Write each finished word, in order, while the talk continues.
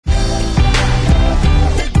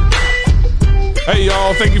Hey,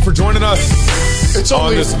 y'all. Thank you for joining us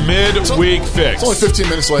on this midweek fix. It's only 15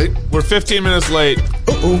 minutes late. We're 15 minutes late.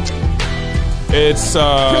 It's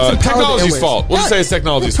technology's fault. We'll just say it's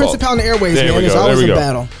technology's fault. Principality Airways, there man. we It's go. always There we a go.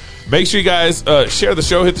 battle. Make sure you guys share the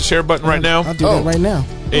show. Hit the share button right now. I'll do that right now.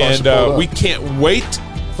 And we can't wait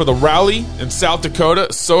for the rally in South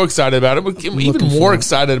Dakota. So excited about it. We're even more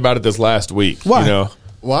excited about it this last week. Why? You know?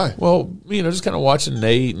 Why? Well, just kind of watching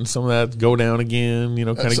Nate and some of that go down again, kind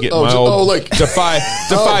of getting my defy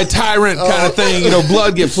tyrant kind of thing,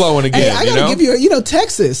 blood get flowing again. Hey, I gotta give you,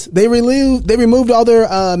 Texas, they removed all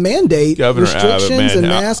their mandate Governor restrictions Abbott, and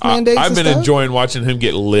mask mandates. I've been enjoying watching him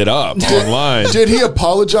get lit up online. Did he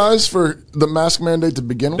apologize for the mask mandate to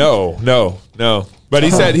begin with? No. But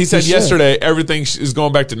he said yesterday everything is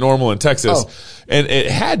going back to normal in Texas, and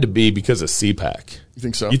it had to be because of CPAC. You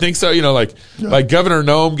think so? You think so? Like Governor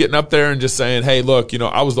Noem getting up there and just saying, "Hey, look,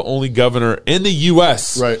 I was the only governor in the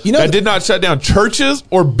U.S. That did not shut down churches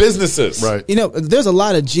or businesses." Right. There's a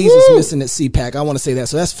lot of Jesus missing at CPAC. I want to say that.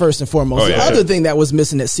 So that's first and foremost. The other thing that was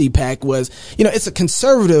missing at CPAC was, it's a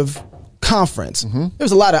conservative conference. Mm-hmm.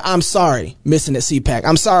 There's a lot of "I'm sorry" missing at CPAC.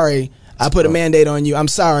 I'm sorry I put a mandate on you. I'm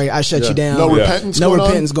sorry I shut you down. No repentance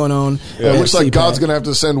going on. It looks like God's going to have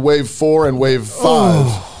to send wave 4 and wave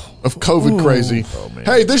 5 of COVID crazy.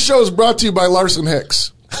 Hey, this show is brought to you by Larson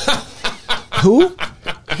Hicks. Who?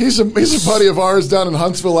 He's a buddy of ours down in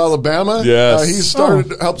Huntsville, Alabama. Yes. He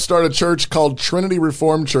helped start a church called Trinity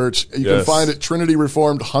Reformed Church. You can find it Trinity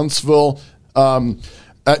Reformed Huntsville.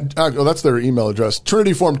 That's their email address.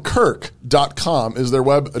 TrinityReformedKirk.com is their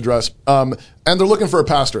web address. And they're looking for a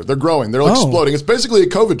pastor. They're growing. They're exploding. It's basically a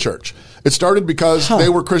COVID church. It started because they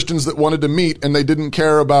were Christians that wanted to meet, and they didn't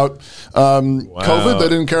care about COVID. They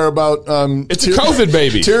didn't care about it's a COVID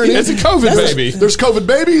baby. Tyranny. It's a COVID baby. There's COVID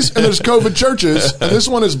babies and there's COVID churches. And this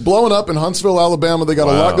one is blowing up in Huntsville, Alabama. They got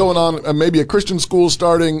a lot going on. And maybe a Christian school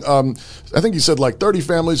starting. I think he said like 30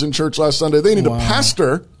 families in church last Sunday. They need a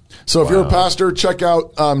pastor. So if you're a pastor, check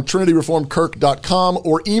out TrinityReformedKirk.com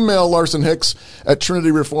or email Larson Hicks at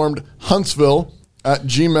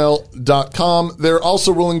TrinityReformedHuntsville@gmail.com. They're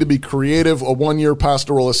also willing to be creative, a 1-year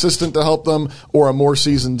pastoral assistant to help them, or a more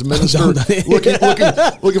seasoned minister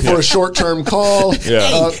looking for a short-term call.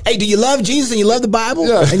 Yeah. Hey, do you love Jesus and you love the Bible?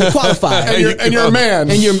 Yeah. And you're qualified. and you're a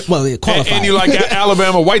man. And you're qualified. And you like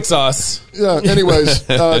Alabama white sauce. Yeah, anyways,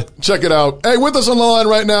 check it out. Hey, with us on the line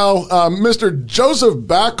right now, Mr. Joseph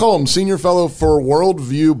Backholm, Senior Fellow for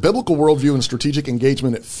Biblical Worldview and Strategic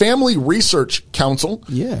Engagement at Family Research Council.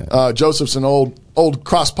 Yeah. Joseph's an old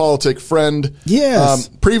cross-politic friend. Yes.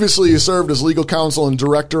 Previously, he served as legal counsel and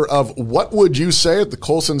director of What Would You Say at the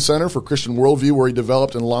Colson Center for Christian Worldview, where he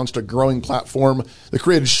developed and launched a growing platform that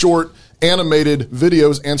created short, animated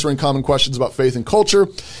videos answering common questions about faith and culture.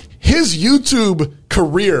 His YouTube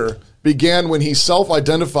career began when he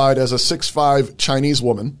self-identified as a 6'5" Chinese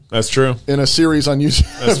woman. That's true. In a series on YouTube,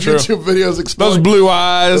 YouTube videos explaining those blue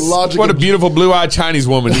eyes. What a beautiful blue-eyed Chinese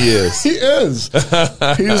woman he is. He is.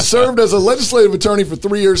 He served as a legislative attorney for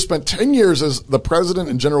 3 years, spent 10 years as the president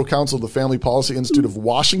and general counsel of the Family Policy Institute of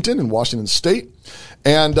Washington in Washington State.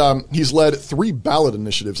 And he's led 3 ballot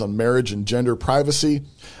initiatives on marriage and gender privacy.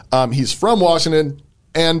 He's from Washington.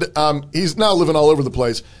 And he's now living all over the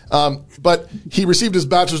place. But he received his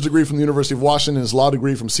bachelor's degree from the University of Washington and his law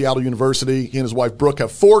degree from Seattle University. He and his wife, Brooke,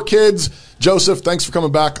 have 4 kids. Joseph, thanks for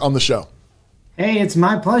coming back on the show. Hey, it's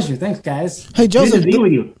my pleasure. Thanks, guys. Hey, Joseph, good to be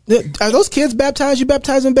with you. Are those kids baptized? You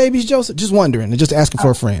baptizing babies, Joseph? Just wondering. Just asking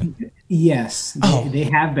for a friend. Yes, they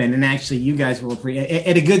have been. And actually, you guys will appreciate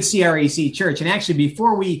at a good CREC church. And actually,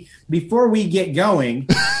 before we get going,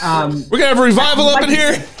 we're going to have a revival up in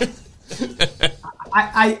here.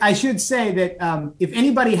 I should say that if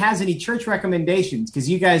anybody has any church recommendations, because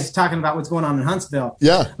you guys are talking about what's going on in Huntsville,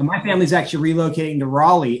 my family's actually relocating to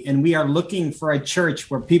Raleigh, and we are looking for a church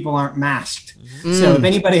where people aren't masked. So if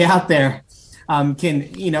anybody out there can,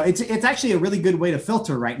 it's actually a really good way to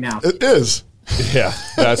filter right now. It is. Yeah,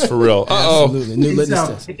 that's for real. Absolutely. New litmus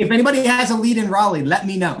test. If anybody has a lead in Raleigh, let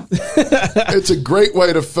me know. It's a great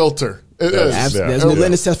way to filter. It is. There's new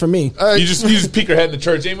litmus test for me. You just peek your head in the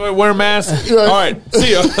church. Anybody wear a mask? All right,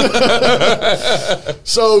 see ya.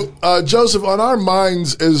 So, Joseph, on our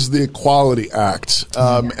minds is the Equality Act.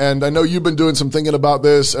 And I know you've been doing some thinking about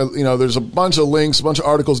this. There's a bunch of links, a bunch of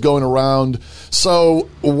articles going around. So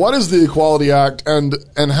what is the Equality Act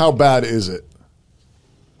and how bad is it?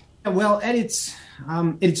 Well, at its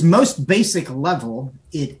most basic level,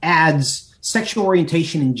 it adds sexual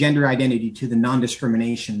orientation and gender identity to the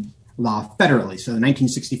non-discrimination law federally, so the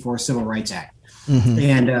 1964 Civil Rights Act. Mm-hmm.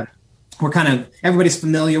 And everybody's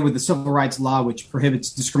familiar with the Civil Rights Law, which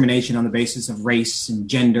prohibits discrimination on the basis of race and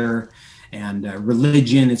gender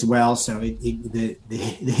religion as well. So the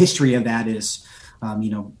history of that is,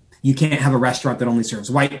 you can't have a restaurant that only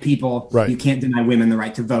serves white people. Right. You can't deny women the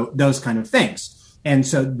right to vote, those kind of things. And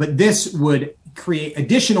so, but this would create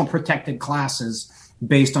additional protected classes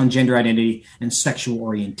based on gender identity and sexual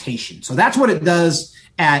orientation. So that's what it does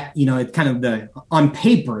on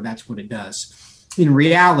paper, that's what it does. In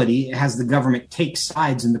reality, it has the government take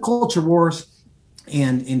sides in the culture wars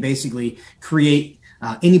and basically create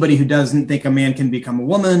anybody who doesn't think a man can become a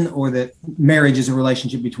woman, or that marriage is a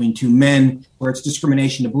relationship between two men, where it's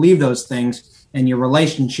discrimination to believe those things, and your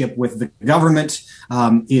relationship with the government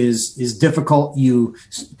is difficult.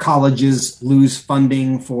 Colleges lose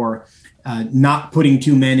funding for not putting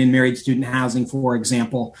two men in married student housing, for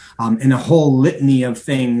example, and a whole litany of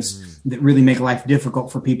things that really make life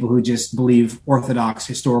difficult for people who just believe orthodox,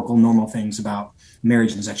 historical, normal things about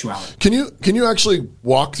marriage and sexuality. Can you actually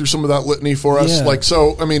walk through some of that litany for us? Yeah.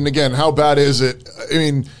 Again, how bad is it? I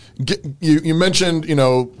mean, you mentioned,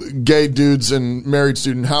 gay dudes in married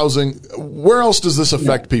student housing. Where else does this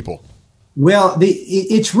affect people? Well,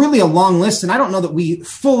 it's really a long list, and I don't know that we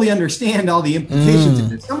fully understand all the implications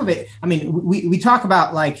of it. Some of it, we talk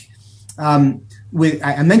about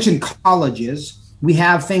I mentioned colleges. We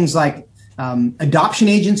have things like adoption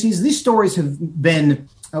agencies. These stories have been,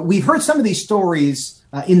 we've heard some of these stories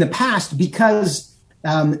in the past because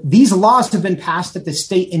these laws have been passed at the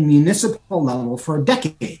state and municipal level for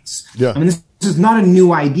decades. Yeah. This is not a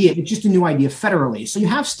new idea. It's just a new idea federally. So you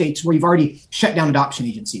have states where you've already shut down adoption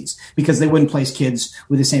agencies because they wouldn't place kids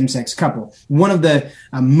with a same-sex couple. One of the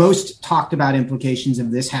most talked about implications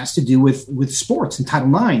of this has to do with sports and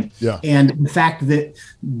Title IX. Yeah. And the fact that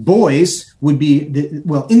boys would be,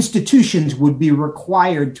 institutions would be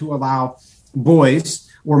required to allow boys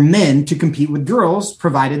or men to compete with girls,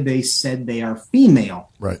 provided they said they are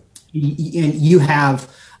female. Right. And you have,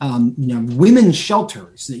 women's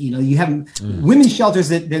shelters. You have women's shelters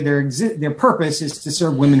that their purpose is to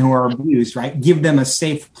serve women who are abused. Right. Give them a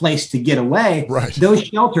safe place to get away. Right. Those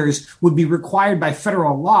shelters would be required by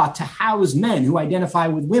federal law to house men who identify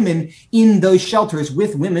with women in those shelters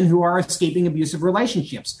with women who are escaping abusive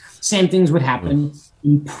relationships. Same things would happen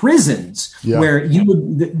in prisons, where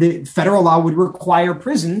the federal law would require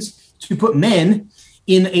prisons to put men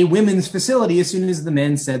in a women's facility as soon as the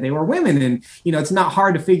men said they were women. And, it's not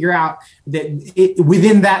hard to figure out that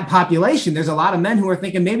within that population, there's a lot of men who are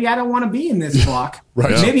thinking, maybe I don't want to be in this block.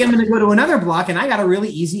 Right. Maybe I'm going to go to another block and I got a really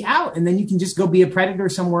easy out. And then you can just go be a predator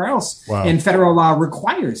somewhere else. Wow. And federal law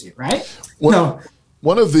requires it, right?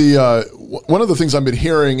 One of the things I've been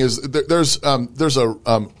hearing is there's a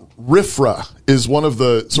RFRA is one of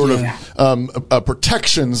the sort of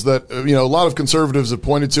protections that a lot of conservatives have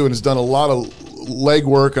pointed to and has done a lot of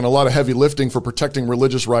legwork and a lot of heavy lifting for protecting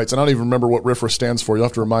religious rights. And I don't even remember what RFRA stands for. You'll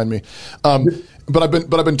have to remind me. But I've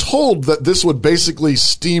been told that this would basically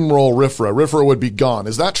steamroll RFRA. RFRA would be gone.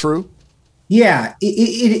 Is that true? Yeah,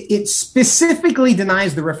 it specifically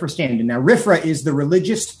denies the RFRA standard. Now, RFRA is the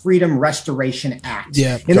Religious Freedom Restoration Act.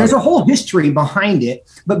 Yeah, and there's a whole history behind it.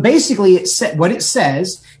 But basically, what it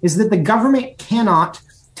says is that the government cannot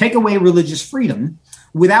take away religious freedom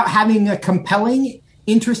without having a compelling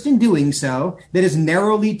interest in doing so that is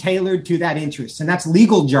narrowly tailored to that interest. And that's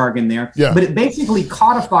legal jargon there. Yeah. But it basically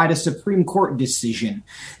codified a Supreme Court decision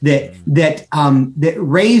that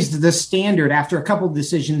raised the standard after a couple of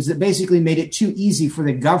decisions that basically made it too easy for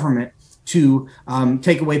the government to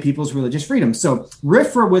take away people's religious freedom. So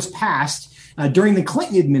RFRA was passed during the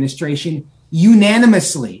Clinton administration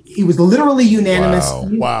unanimously. It was literally unanimous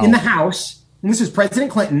in the House. And this is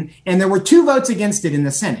President Clinton. And there were 2 votes against it in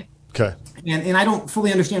the Senate. Okay. And I don't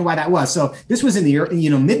fully understand why that was. So this was in the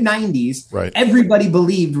mid-90s. Right. Everybody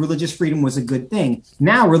believed religious freedom was a good thing.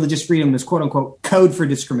 Now religious freedom is quote unquote code for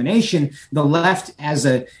discrimination. The left, as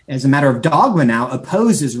a matter of dogma now,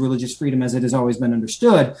 opposes religious freedom as it has always been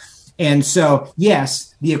understood. And so,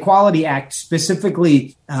 yes, the Equality Act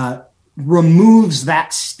specifically removes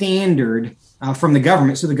that standard from the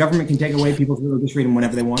government, so the government can take away people's religious freedom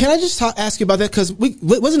whenever they want. Can I just ask you about that? Because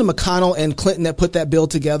wasn't it McConnell and Clinton that put that bill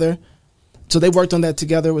together? So they worked on that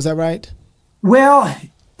together. Was that right? Well,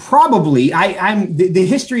 probably. I'm the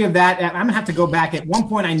history of that. I'm gonna have to go back. At one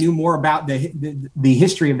point, I knew more about the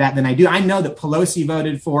history of that than I do. I know that Pelosi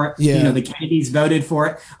voted for it. Yeah. The Kennedys voted for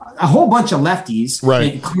it. A whole bunch of lefties.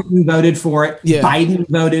 Right. Clinton voted for it. Yeah. Biden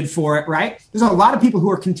voted for it. Right. There's a lot of people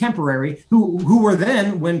who are contemporary who were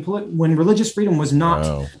then when religious freedom was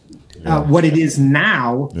not what it is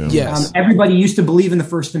now. Yeah. Yes. Everybody used to believe in the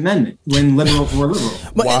First Amendment when liberals were liberal.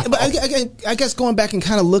 But I guess going back and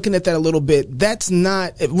kind of looking at that a little bit,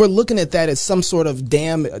 we're looking at that as some sort of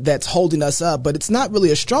dam that's holding us up, but it's not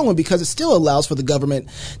really a strong one because it still allows for the government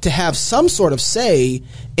to have some sort of say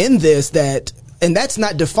in this and that's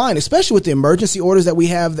not defined, especially with the emergency orders that we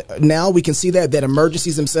have now. We can see that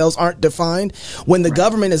emergencies themselves aren't defined. When the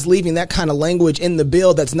government is leaving that kind of language in the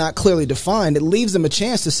bill that's not clearly defined, it leaves them a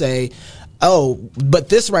chance to say, oh, but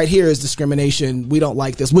this right here is discrimination. We don't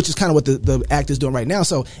like this, which is kind of what the act is doing right now.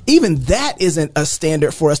 So even that isn't a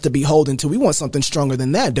standard for us to be holding to. We want something stronger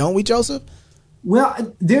than that, don't we, Joseph?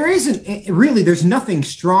 Well, there isn't really. There's nothing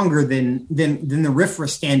stronger than the RFRA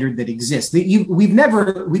standard that exists. We've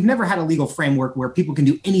never had a legal framework where people can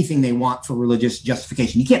do anything they want for religious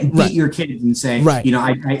justification. You can't beat your kids and say,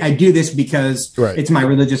 I do this because it's my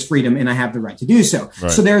religious freedom and I have the right to do so.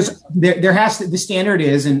 Right. So the standard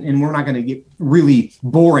is, and we're not going to get really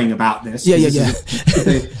boring about this.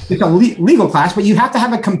 It's a legal class, but you have to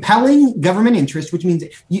have a compelling government interest, which means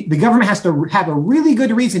the government has to have a really good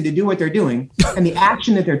reason to do what they're doing. And the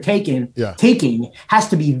action that they're taking has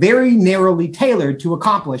to be very narrowly tailored to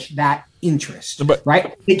accomplish that interest,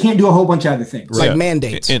 right? They can't do a whole bunch of other things. Like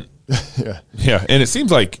mandates. And it seems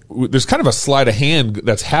like there's kind of a sleight of hand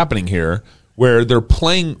that's happening here where they're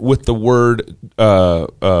playing with the word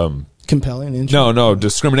compelling interest. No,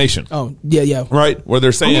 discrimination. Oh, yeah. Right? Where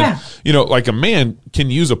they're saying, like a man can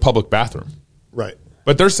use a public bathroom. Right.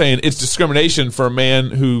 But they're saying it's discrimination for a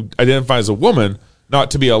man who identifies as a woman not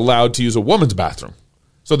to be allowed to use a woman's bathroom.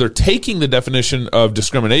 So they're taking the definition of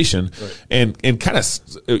discrimination and kind of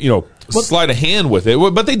sleight a hand with it.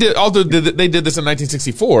 But they did this in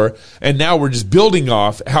 1964, and now we're just building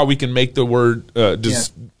off how we can make the word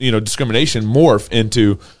discrimination morph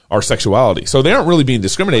into our sexuality. So they aren't really being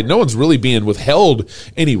discriminated. No one's really being withheld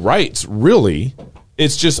any rights, really.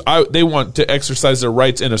 It's just they want to exercise their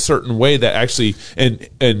rights in a certain way that actually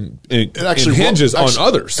hinges on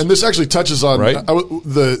others. And this actually touches on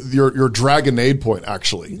your Dragonade point.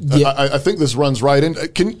 Actually, I think this runs right in.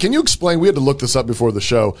 Can you explain? We had to look this up before the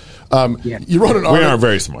show. You wrote an article. We aren't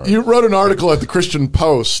very smart. You wrote an article at the Christian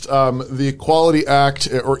Post. The Equality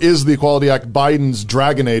Act, or is the Equality Act Biden's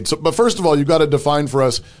Dragonade? So, but first of all, you've got to define for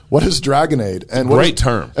us what is Dragonade and great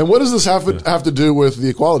term. And what does this have to do with the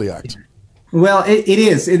Equality Act? Well, it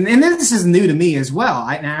is, and this is new to me as well.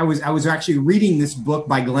 I was actually reading this book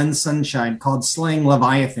by Glenn Sunshine called "Slaying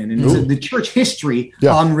Leviathan," and it's the church history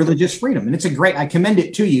on religious freedom. And it's I commend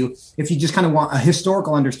it to you if you just kind of want a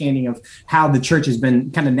historical understanding of how the church has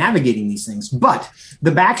been kind of navigating these things. But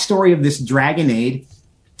the backstory of this Dragonade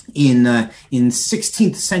in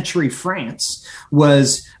 16th century France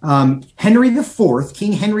was Henry IV,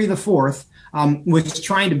 King Henry IV. Was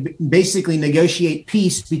trying to basically negotiate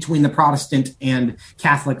peace between the Protestant and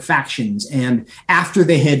Catholic factions. And after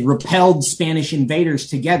they had repelled Spanish invaders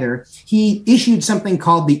together, he issued something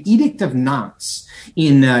called the Edict of Nantes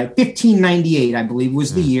in 1598, I believe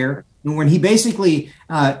was the year, when he basically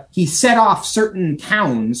he set off certain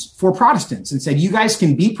towns for Protestants and said, you guys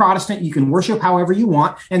can be Protestant, you can worship however you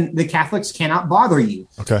want, and the Catholics cannot bother you.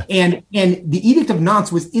 Okay. And the Edict of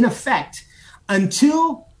Nantes was in effect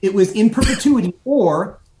until it was in perpetuity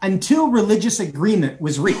or until religious agreement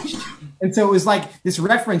was reached. And so it was like this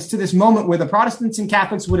reference to this moment where the Protestants and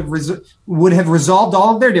Catholics would have resolved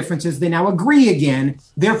all of their differences. They now agree again.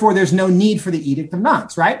 Therefore, there's no need for the Edict of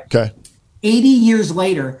Nantes, right? Okay. 80 years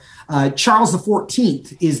later, Charles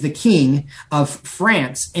XIV is the king of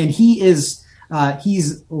France, and he's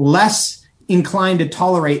less inclined to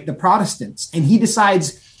tolerate the Protestants. And he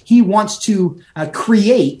decides he wants to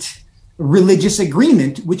create religious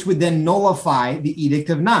agreement, which would then nullify the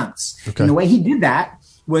Edict of Nantes. Okay. And the way he did that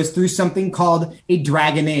was through something called a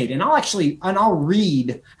Dragonade. And I'll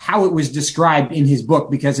read how it was described in his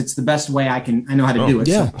book because it's the best way I know how to do it.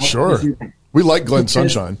 Yeah, so sure. We like Glenn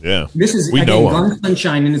Sunshine. Yeah. This is Glenn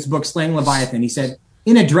Sunshine in his book, Slaying Leviathan. He said,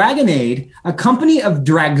 in a Dragonade, a company of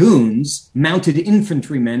dragoons, mounted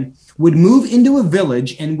infantrymen, would move into a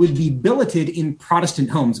village and would be billeted in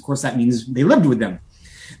Protestant homes. Of course, that means they lived with them.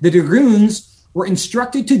 The dragoons were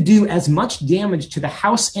instructed to do as much damage to the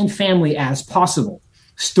house and family as possible.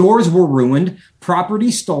 Stores were ruined, property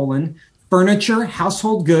stolen, furniture,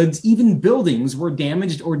 household goods, even buildings were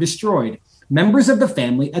damaged or destroyed. Members of the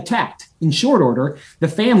family attacked. In short order, the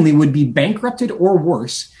family would be bankrupted or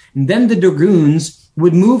worse, and then the dragoons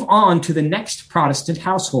would move on to the next Protestant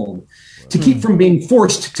household. To keep from being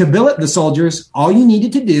forced to billet the soldiers, all you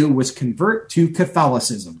needed to do was convert to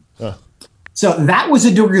Catholicism. So that was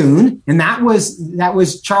a dragoon, and that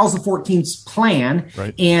was Charles XIV's plan.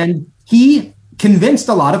 Right. And he convinced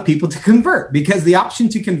a lot of people to convert, because the option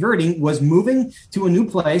to converting was moving to a new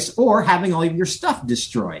place or having all of your stuff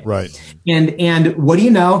destroyed. Right. And what do you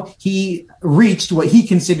know? He reached what he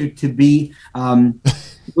considered to be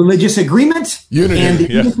religious agreement. Unity. And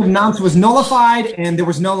the Edict of Nantes was nullified, and there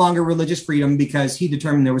was no longer religious freedom because he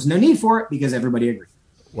determined there was no need for it because everybody agreed.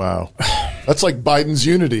 Wow. That's like Biden's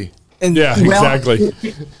unity. And exactly.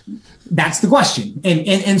 That's the question.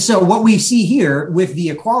 And so what we see here with the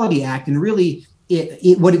Equality Act, and really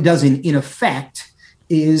what it does in effect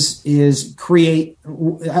is create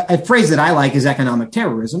a phrase that I like is economic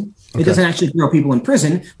terrorism. Okay. It doesn't actually throw people in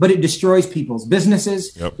prison, but it destroys people's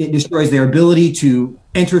businesses. Yep. It destroys their ability to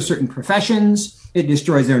enter certain professions. It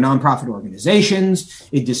destroys their nonprofit organizations.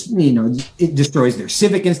 It destroys their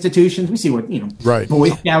civic institutions. We see what, right. Boy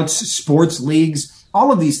Scouts, sports leagues,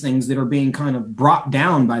 all of these things that are being kind of brought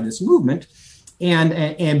down by this movement.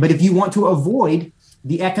 But if you want to avoid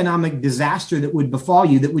the economic disaster that would befall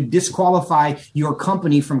you, that would disqualify your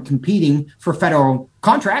company from competing for federal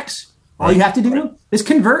contracts, all you have to do is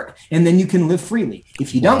convert, and then you can live freely.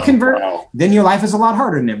 If you don't convert, then your life is a lot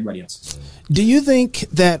harder than everybody else's. Do you think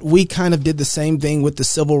that we kind of did the same thing with the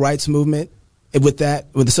civil rights movement, with the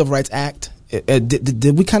Civil Rights Act?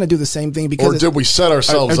 Did we kind of do the same thing? Because did we set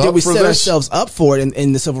ourselves up for this? Did we set ourselves up for it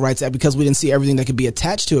in the Civil Rights Act because we didn't see everything that could be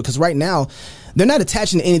attached to it? Because right now, they're not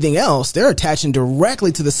attaching to anything else. They're attaching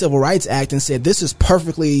directly to the Civil Rights Act and said this is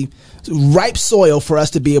perfectly ripe soil for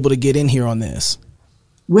us to be able to get in here on this.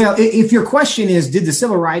 Well, if your question is, did the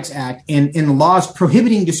Civil Rights Act and laws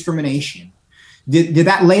prohibiting discrimination, did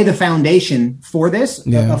that lay the foundation for this?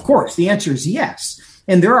 Yeah. Of course, the answer is yes.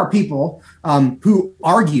 And there are people who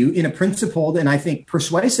argue in a principled and I think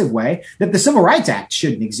persuasive way that the Civil Rights Act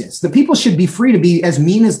shouldn't exist. The people should be free to be as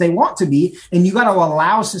mean as they want to be, and you got to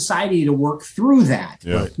allow society to work through that.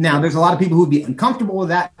 Yeah. Now, there's a lot of people who would be uncomfortable with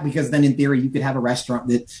that because then in theory you could have a restaurant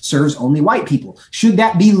that serves only white people. Should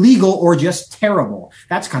that be legal or just terrible?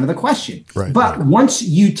 That's kind of the question. Right. But once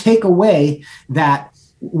you take away that,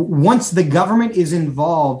 once the government is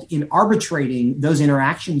involved in arbitrating those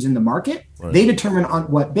interactions in the market, they determine on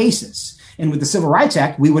what basis. And with the Civil Rights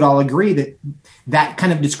Act, we would all agree that that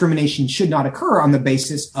kind of discrimination should not occur on the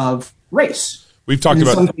basis of race. We've talked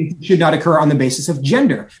about some cases should not occur on the basis of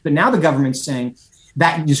gender. But now the government's saying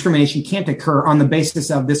that discrimination can't occur on the basis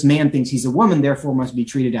of this man thinks he's a woman, therefore must be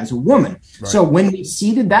treated as a woman. Right. So when we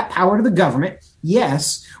ceded that power to the government,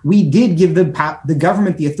 yes, we did give the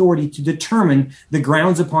government the authority to determine the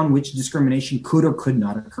grounds upon which discrimination could or could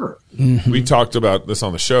not occur. Mm-hmm. We talked about this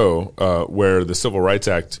on the show where the Civil Rights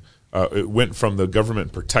Act it went from the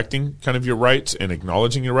government protecting kind of your rights and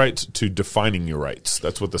acknowledging your rights to defining your rights.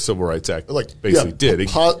 That's what the Civil Rights Act basically did.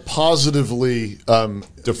 Positively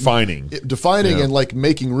defining and like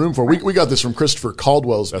making room for. We got this from Christopher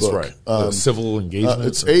Caldwell's book. That's right. Civil engagement.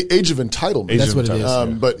 It's Age of Entitlement. That's what it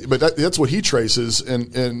is. But that's what he traces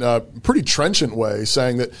in a pretty trenchant way,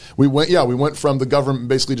 saying that we went from the government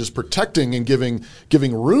basically just protecting and giving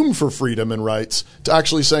room for freedom and rights to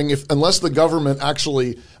actually saying unless the government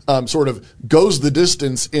actually sort of goes the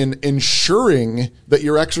distance in ensuring that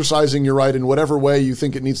you're exercising your right in whatever way you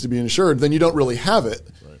think it needs to be ensured, then you don't really have it.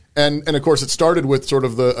 Right. And of course, it started with sort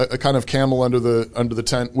of a kind of camel under the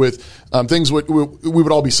tent with things we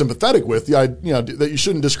would all be sympathetic with, that you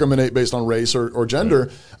shouldn't discriminate based on race or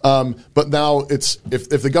gender. Right. But now it's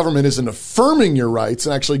if the government isn't affirming your rights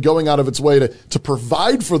and actually going out of its way to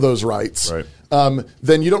provide for those rights. Right.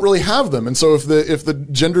 Then you don't really have them. And so if the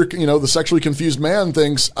gender, the sexually confused man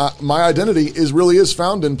thinks my identity is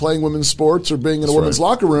found in playing women's sports or being in a women's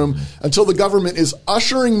locker room, until the government is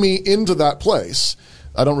ushering me into that place,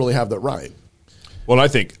 I don't really have that right. Well, I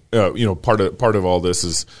think part of all this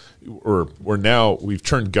is we've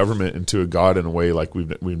turned government into a god in a way like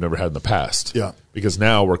we've never had in the past. Yeah, because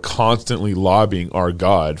now we're constantly lobbying our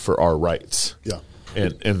God for our rights. Yeah.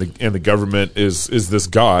 And the government is this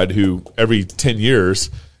God who every 10 years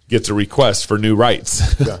gets a request for new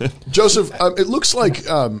rights. Yeah. Joseph, it looks like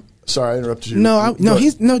sorry, I interrupted you.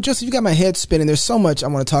 No, Joseph, you got my head spinning. There's so much I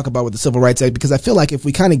want to talk about with the Civil Rights Act, because I feel like if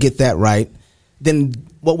we kind of get that right, then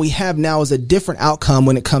what we have now is a different outcome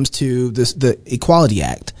when it comes to the Equality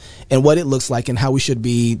Act and what it looks like and how we should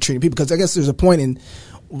be treating people. Because I guess there's a point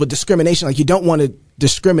with discrimination, like you don't want to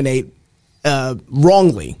discriminate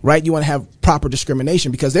wrongly, right? You want to have proper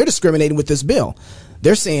discrimination because they're discriminating with this bill.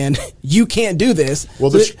 They're saying you can't do this.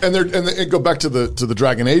 Well, and they go back to the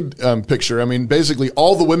Dragon Aid picture. I mean, basically,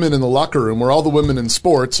 all the women in the locker room, or all the women in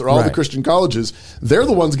sports, or all the Christian colleges, they're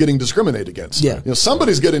the ones getting discriminated against. Yeah,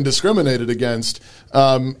 somebody's getting discriminated against,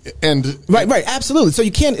 and right, absolutely. So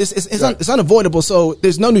you can't. It's unavoidable. So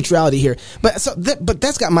there's no neutrality here. But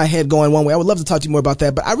that's got my head going one way. I would love to talk to you more about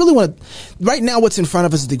that. But I really want to. Right now, what's in front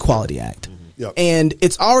of us is the Equality Act. Yep. And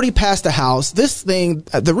it's already passed the House. This thing,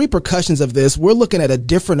 the repercussions of this, we're looking at a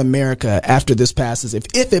different America after this passes, if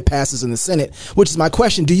it passes in the Senate, which is my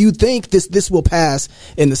question. Do you think this will pass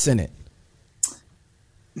in the Senate?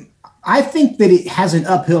 I think that it has an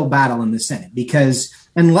uphill battle in the Senate, because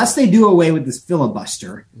unless they do away with this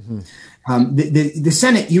filibuster, the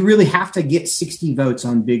Senate, you really have to get 60 votes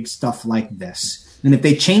on big stuff like this. And if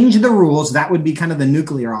they change the rules, that would be kind of the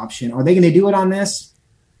nuclear option. Are they going to do it on this?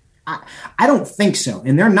 I don't think so.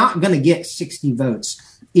 And they're not going to get 60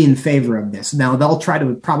 votes in favor of this. Now, they'll try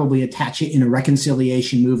to probably attach it in a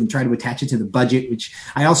reconciliation move and try to attach it to the budget, which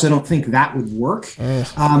I also don't think that would work.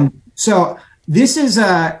 So this is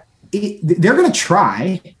they're going to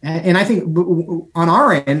try. And I think on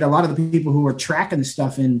our end, a lot of the people who are tracking the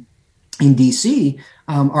stuff in D.C.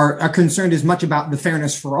 Are concerned as much about the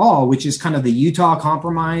fairness for all, which is kind of the Utah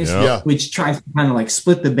compromise, which tries to kind of like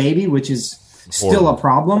split the baby, which is still a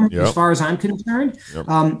problem as far as I'm concerned.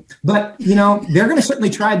 But, they're going to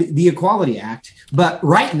certainly try the Equality Act. But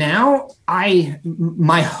right now,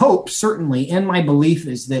 my hope certainly and my belief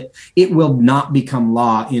is that it will not become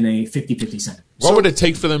law in a 50-50 Senate. What would it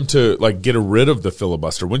take for them to get rid of the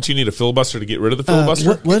filibuster? Wouldn't you need a filibuster to get rid of the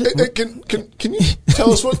filibuster? Can you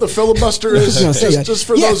tell us what the filibuster is? Just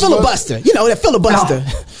for those filibuster. That filibuster.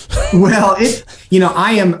 Well,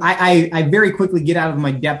 I very quickly get out of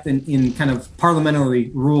my depth in kind of parliamentary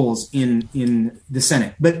rules in the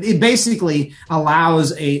Senate, but it basically allows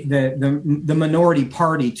the minority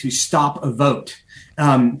party to stop a vote.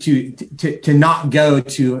 To not go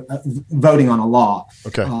to voting on a law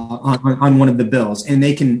on one of the bills, and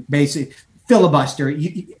they can basically filibuster,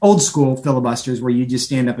 old school filibusters where you just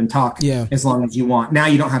stand up and talk as long as you want. Now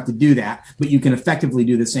you don't have to do that, but you can effectively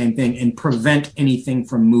do the same thing and prevent anything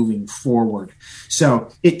from moving forward. So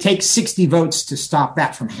it takes 60 votes to stop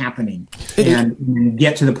that from happening and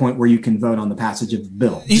get to the point where you can vote on the passage of the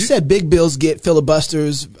bill. You said big bills get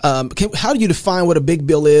filibusters. How do you define what a big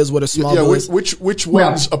bill is, what a small bill is? Which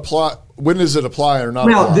ones apply? When does it apply or not?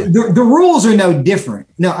 Well, the rules are no different.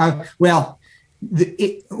 No,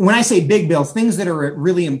 when I say big bills, things that are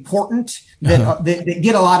really important that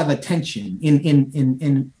get a lot of attention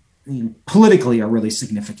in politically are really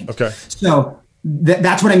significant. Okay, so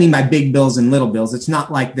that's what I mean by big bills and little bills. It's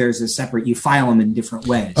not like there's a separate. You file them in different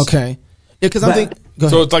ways. Okay, because I think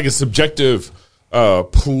so. It's like a subjective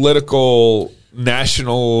political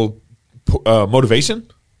national motivation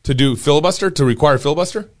to do filibuster, to require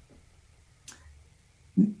filibuster.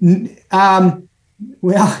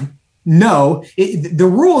 Well. No, the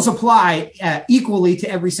rules apply equally to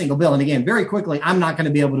every single bill. And again, very quickly, I'm not going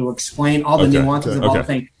to be able to explain all the nuances of all the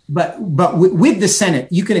things. But with the Senate,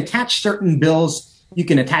 you can attach certain bills. You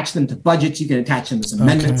can attach them to budgets. You can attach them as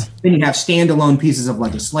amendments. Then you have standalone pieces of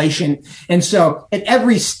legislation. And so at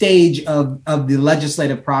every stage of the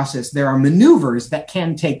legislative process, there are maneuvers that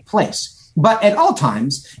can take place. But at all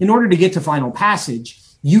times, in order to get to final passage,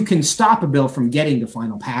 you can stop a bill from getting to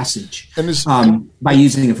final passage by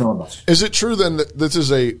using a filibuster. Is it true then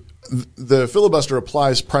that the filibuster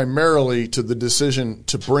applies primarily to the decision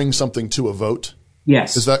to bring something to a vote?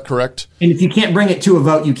 Yes. Is that correct? And if you can't bring it to a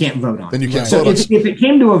vote, you can't vote on it. Then you can't vote on it. So if it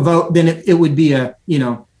came to a vote, then it would be up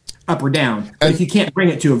or down. But if you can't bring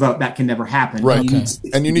it to a vote, that can never happen. Right.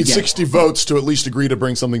 And you need 60 votes to at least agree to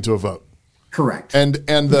bring something to a vote. Correct. And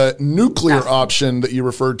the nuclear option that you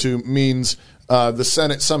referred to means the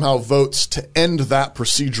Senate somehow votes to end that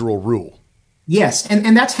procedural rule. Yes,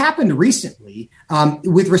 and that's happened recently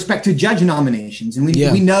with respect to judge nominations. And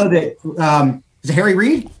we know that was it Harry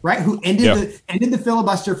Reid, right, who ended the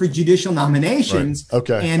filibuster for judicial nominations. Right.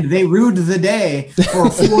 Okay. And they ruled the day for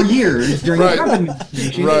 4 years during the Trump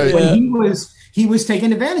administration when he was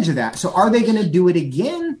taking advantage of that. So are they going to do it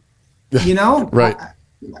again? Right.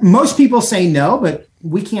 Most people say no, but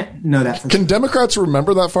we can't know that. Can Democrats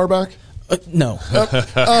remember that far back? No.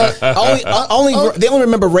 They only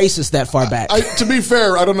remember racists that far back. To be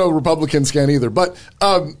fair, I don't know Republicans can either. But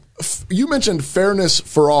you mentioned fairness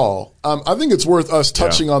for all. I think it's worth us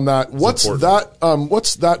touching on that. What's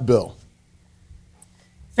that bill?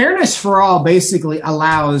 Fairness for all basically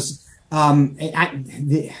allows.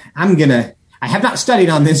 I have not studied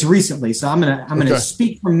on this recently, so I'm gonna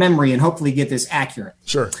speak from memory and hopefully get this accurate.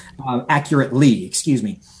 Sure. Accurately, excuse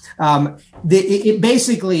me. It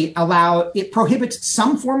basically it prohibits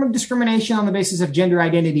some form of discrimination on the basis of gender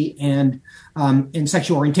identity and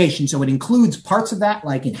sexual orientation. So it includes parts of that,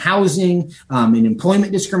 like in housing, in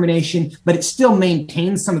employment discrimination, but it still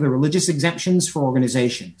maintains some of the religious exemptions for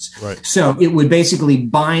organizations. Right. So it would basically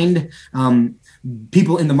bind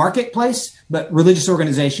people in the marketplace, but religious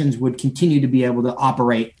organizations would continue to be able to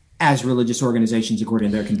operate as religious organizations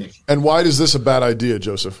according to their conviction. And why is this a bad idea,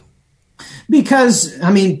 Joseph? Because,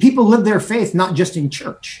 people live their faith not just in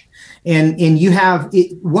church. And you have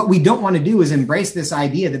what we don't want to do is embrace this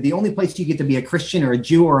idea that the only place you get to be a Christian or a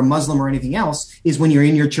Jew or a Muslim or anything else is when you're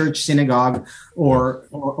in your church, synagogue, or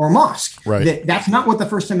mosque. Right. That's not what the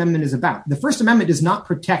First Amendment is about. The First Amendment does not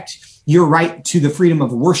protect your right to the freedom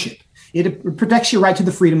of worship. It protects your right to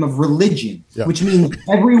the freedom of religion, which means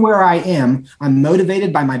everywhere I am, I'm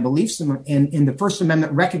motivated by my beliefs, and the First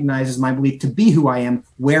Amendment recognizes my belief to be who I am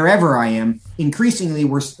wherever I am. Increasingly,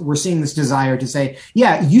 we're seeing this desire to say,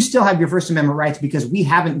 yeah, you still have your First Amendment rights because we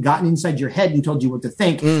haven't gotten inside your head and told you what to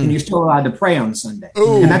think, and you're still allowed to pray on Sunday.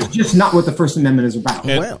 Ooh. And that's just not what the First Amendment is about.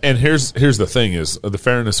 And here's the thing is the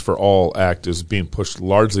Fairness for All Act is being pushed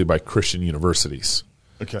largely by Christian universities.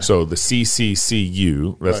 Okay. So the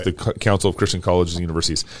CCCU, that's the Council of Christian Colleges and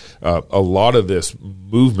Universities, a lot of this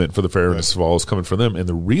movement for the fairness of all is coming from them. And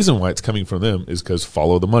the reason why it's coming from them is because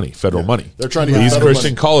follow the money, federal money. They're trying to get These federal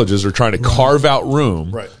Christian money. colleges are trying to carve out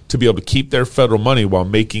room to be able to keep their federal money while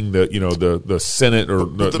making the Senate or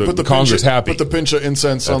the Congress happy. Put the pinch of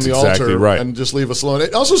incense on the exactly altar right. and just leave us alone.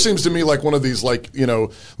 It also seems to me like one of these,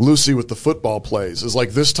 Lucy with the football plays is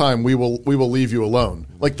like, this time we will leave you alone.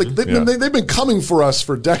 Like they've been coming for us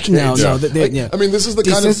for decades. No, this is the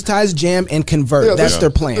kind of desensitize, jam, and convert. That's their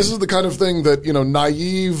plan. This is the kind of thing that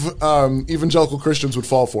naive evangelical Christians would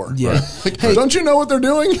fall for. Yeah. Right? Hey, don't you know what they're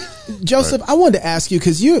doing, Joseph? I wanted to ask you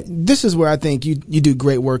because this is where I think you do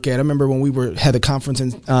great work at. I remember when we had a conference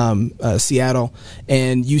in Seattle,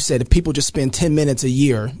 and you said if people just spend 10 minutes a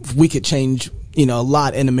year, we could change a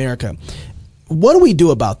lot in America. What do we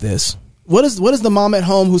do about this? What is the mom at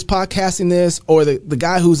home who's podcasting this, or the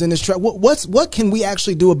guy who's in this truck? What can we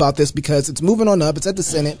actually do about this, because it's moving on up? It's at the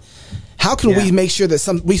Senate. How can we make sure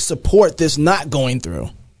that we support this not going through?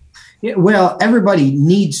 Yeah, well, everybody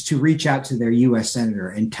needs to reach out to their U.S. senator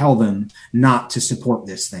and tell them not to support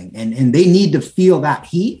this thing, and they need to feel that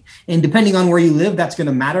heat. And depending on where you live, that's going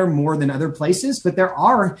to matter more than other places. But there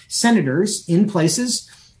are senators in places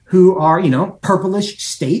who are purplish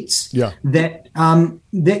states that are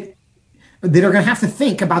going to have to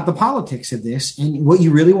think about the politics of this. And what you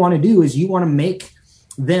really want to do is you want to make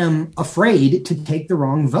them afraid to take the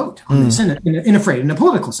wrong vote on the Senate, afraid in a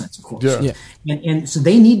political sense, of course. Yeah. And so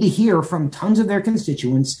they need to hear from tons of their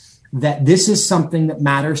constituents that this is something that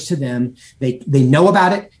matters to them. They know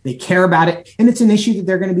about it, they care about it, and it's an issue that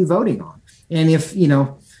they're going to be voting on. And if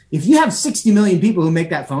you have 60 million people who make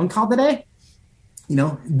that phone call today,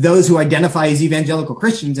 those who identify as evangelical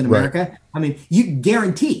Christians in America, you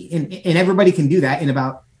guarantee, and everybody can do that in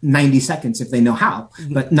about 90 seconds if they know how,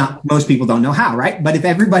 but not most people don't know how, right? But if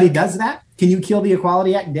everybody does that, can you kill the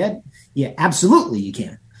Equality Act dead? Yeah, absolutely you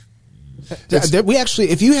can. We actually,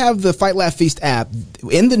 if you have the Fight Laugh Feast app,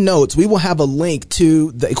 in the notes, we will have a link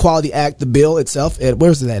to the Equality Act, the bill itself.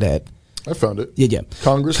 Where's that at? I found it. Yeah.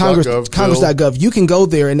 Congress.gov. Congress.gov. You can go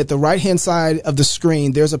there, and at the right-hand side of the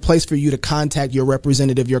screen, there's a place for you to contact your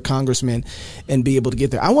representative, your congressman, and be able to get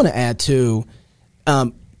there. I want to add, too,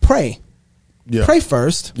 pray. Yeah. Pray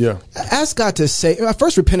first. Yeah. Ask God to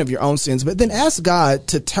first repent of your own sins, but then ask God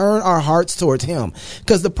to turn our hearts towards Him.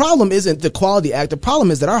 Because the problem isn't the Equality Act. The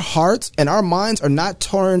problem is that our hearts and our minds are not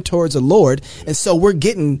turned towards the Lord. And so we're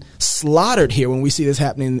getting slaughtered here when we see this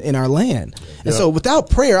happening in our land. And so without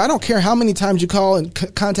prayer, I don't care how many times you call and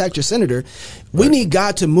contact your senator, we need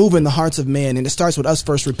God to move in the hearts of men. And it starts with us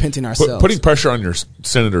first repenting ourselves. Putting pressure on your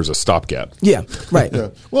senator is a stopgap. Yeah, right. Yeah.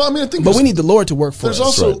 Well, I think, but we need the Lord to work for us. There's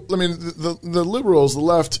also, the liberals, the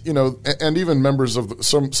left, and even members of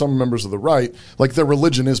some members of the right, like their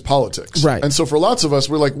religion is politics. Right. And so for lots of us,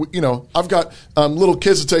 we're like, I've got little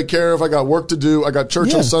kids to take care of. I got work to do. I got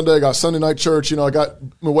church on Sunday. I got Sunday night church. I got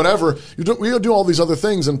whatever. We do all these other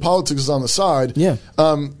things, and politics is on the side. Yeah.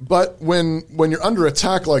 But when you're under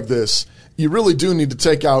attack like this, you really do need to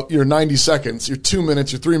take out your 90 seconds, your 2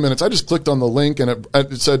 minutes, your 3 minutes. I just clicked on the link and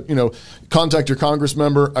it said, contact your Congress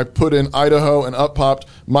member. I put in Idaho and up popped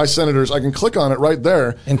my senators. I can click on it right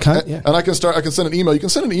there, and I can send an email. You can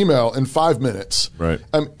send an email in 5 minutes. Right.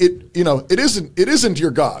 It isn't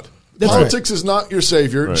your God. Politics is not your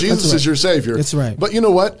savior. Right. Jesus is your savior. That's right. But you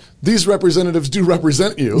know what? These representatives do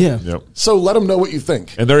represent you. Yeah. Yep. So let them know what you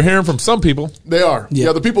think. And they're hearing from some people. They are.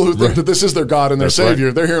 Yeah, the people who think that this is their God and their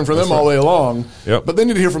savior, they're hearing from them all day long. Yep. But they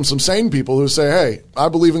need to hear from some sane people who say, hey, I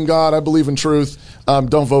believe in God, I believe in truth,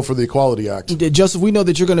 don't vote for the Equality Act. Joseph, we know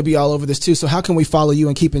that you're going to be all over this too, so how can we follow you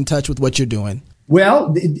and keep in touch with what you're doing?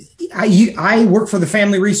 Well, I work for the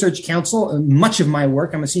Family Research Council. Much of my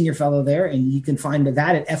work, I'm a senior fellow there, and you can find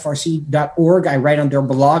that at frc.org. I write on their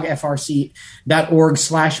blog, frc.org/blog.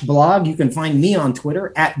 You can find me on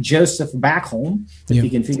Twitter at Joseph Backholm, if you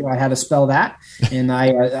can figure out how to spell that. And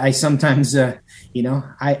I sometimes, I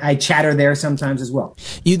chatter there sometimes as well.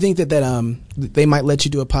 You think that they might let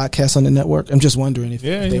you do a podcast on the network? I'm just wondering if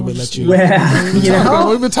they would let you. Well,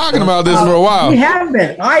 we've been talking about this for a while. We have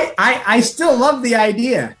been. I still love the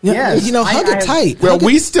idea. Yes. Hug it tight. Well,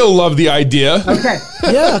 we still love the idea. Okay.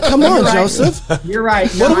 Yeah, come on, Joseph. You're right.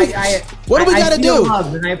 What do we got to do?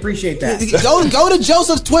 Loved, and I appreciate that. Go to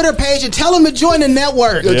Joseph's Twitter page and tell him to join the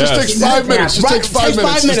network. Yeah, just takes 5 minutes. Just takes 5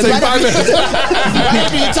 minutes. Right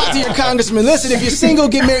after you talk to your congressman. Listen, if you're single,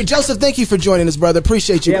 get married. Joseph, thank you for joining us, brother.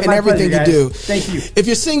 Appreciate you and everything pleasure, you do. Thank you. If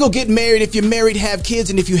you're single, get married. If you're married, have kids.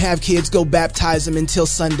 And if you have kids, go baptize them until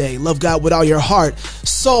Sunday. Love God with all your heart,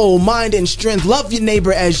 soul, mind, and strength. Love your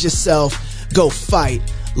neighbor as yourself. Go fight,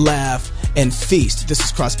 laugh, and feast. This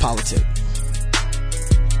is Cross Politics.